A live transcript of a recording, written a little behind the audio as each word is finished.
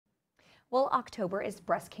Well, October is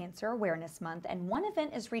Breast Cancer Awareness Month, and one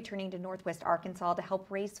event is returning to Northwest Arkansas to help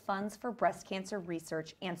raise funds for breast cancer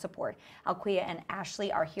research and support. Alquia and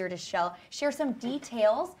Ashley are here to share some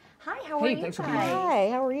details. Hi, how are you guys? Hi,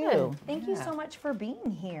 how are you? Good. Thank you so much for being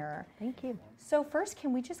here. Thank you. So first,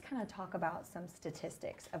 can we just kind of talk about some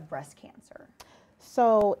statistics of breast cancer?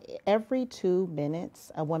 So every 2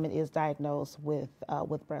 minutes, a woman is diagnosed with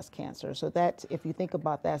breast cancer. So that, if you think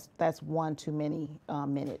about that, that's one too many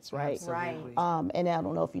minutes, right? Absolutely. And I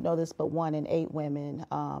don't know if you know this, but 1 in 8 women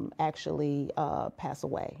actually pass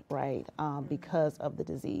away, right, because of the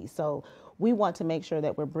disease. So we want to make sure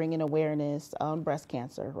that we're bringing awareness on breast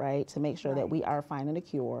cancer, right, to make sure that we are finding a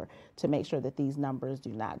cure, to make sure that these numbers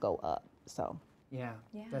do not go up. So. Yeah,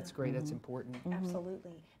 that's great. That's important.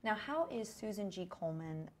 Absolutely. Now, how is Susan G.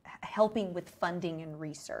 Komen helping with funding and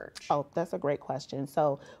research? Oh, that's a great question.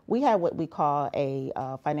 So we have what we call a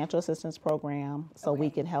financial assistance program, so we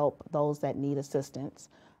can help those that need assistance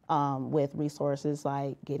with resources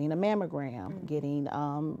like getting a mammogram, getting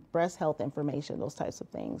breast health information, those types of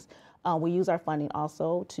things. We use our funding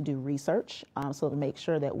also to do research, so to make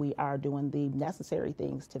sure that we are doing the necessary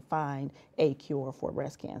things to find a cure for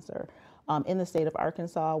breast cancer. In the state of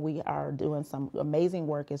Arkansas, we are doing some amazing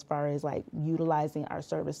work as far as like utilizing our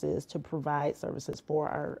services to provide services for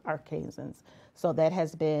our Arkansans. So that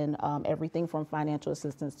has been everything from financial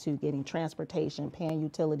assistance to getting transportation, paying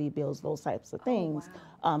utility bills, those types of things.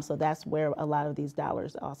 So that's where a lot of these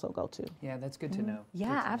dollars also go to. Yeah, that's good to know.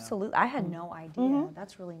 Yeah, absolutely. I had no idea.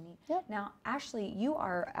 That's really neat. Yep. Now, Ashley, you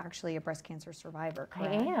are actually a breast cancer survivor,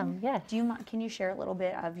 correct? I am, yes. Can you share a little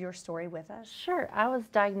bit of your story with us? Sure. I was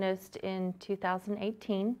diagnosed in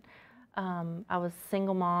 2018. I was a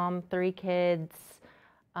single mom, 3 kids.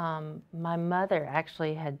 My mother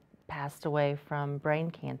actually had passed away from brain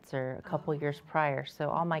cancer a couple years prior, so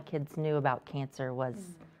all my kids knew about cancer was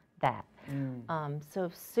that. So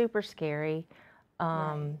super scary.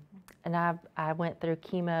 And I went through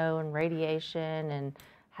chemo and radiation and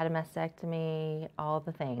had a mastectomy, all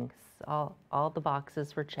the things, all the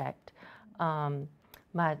boxes were checked.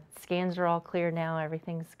 My scans are all clear now,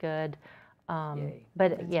 everything's good.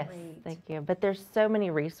 But yes, thank you. But there's so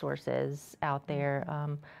many resources out there.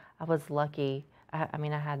 I was lucky. I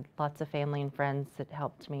mean, I had lots of family and friends that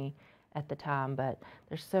helped me at the time, but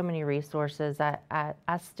there's so many resources. I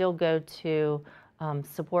still go to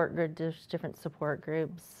support groups, there's different support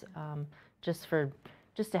groups,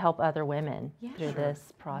 just to help other women through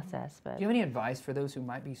this process. But do you have any advice for those who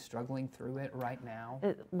might be struggling through it right now?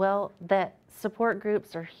 Well, that support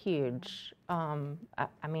groups are huge.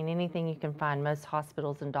 I mean, anything you can find. Most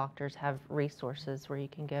hospitals and doctors have resources where you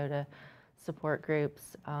can go to support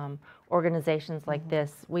groups. Organizations like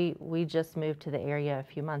this. We just moved to the area a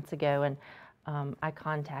few months ago, and I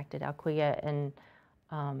contacted Alquia and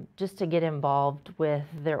just to get involved with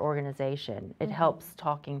their organization. It helps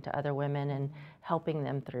talking to other women and helping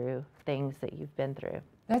them through things that you've been through.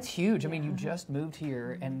 That's huge. I mean, you just moved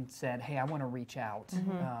here and said, hey, I want to reach out.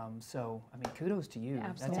 So, I mean, kudos to you.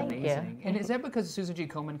 Absolutely. That's amazing. And is that because Susan G.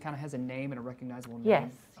 Komen kind of has a name and a recognizable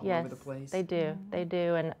name all over the place? They do. They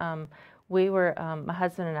do. And we were, my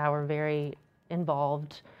husband and I were very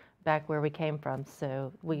involved back where we came from.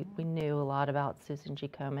 So we knew a lot about Susan G.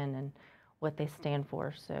 Komen and what they stand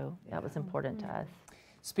for. So that was important to us.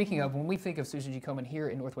 Speaking of, when we think of Susan G. Komen here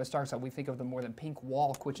in Northwest Arkansas, we think of the More Than Pink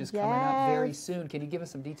Walk, which is coming up very soon. Can you give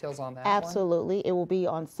us some details on that Absolutely. It will be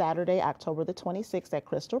on Saturday, October the 26th at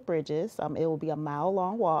Crystal Bridges. It will be a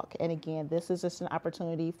mile-long walk. And again, this is just an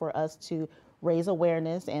opportunity for us to raise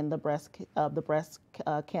awareness in the breast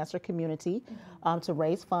cancer community, to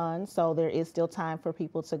raise funds. So there is still time for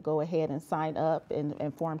people to go ahead and sign up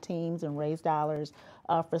and form teams and raise dollars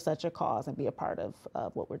for such a cause and be a part of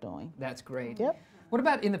what we're doing. That's great. Yep. What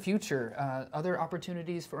about in the future? Other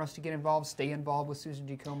opportunities for us to get involved, stay involved with Susan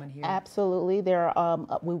G. Komen here? Absolutely.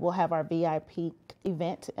 We will have our VIP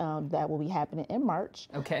event that will be happening in March.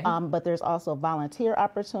 Okay. But there's also volunteer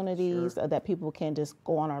opportunities that people can just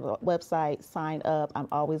go on our website, sign up. I'm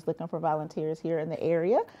always looking for volunteers here in the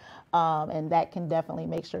area. And that can definitely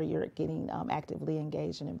make sure you're getting actively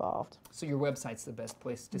engaged and involved. So your website's the best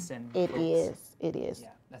place to send It folks. is. It is. Yeah,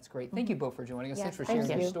 that's great. Thank you both for joining us. Yes, Thanks for thank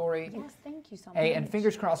sharing your story. Yes, thank you so much. Hey, and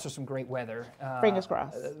fingers crossed for some great weather. Fingers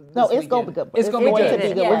crossed. No, it's going to be good. It's going to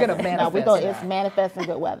be good. We're going to manifest. No, it's manifesting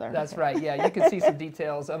good weather. That's right. Yeah, you can see some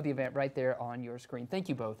details of the event right there on your screen. Thank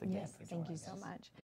you both again. Yes, thank you so much.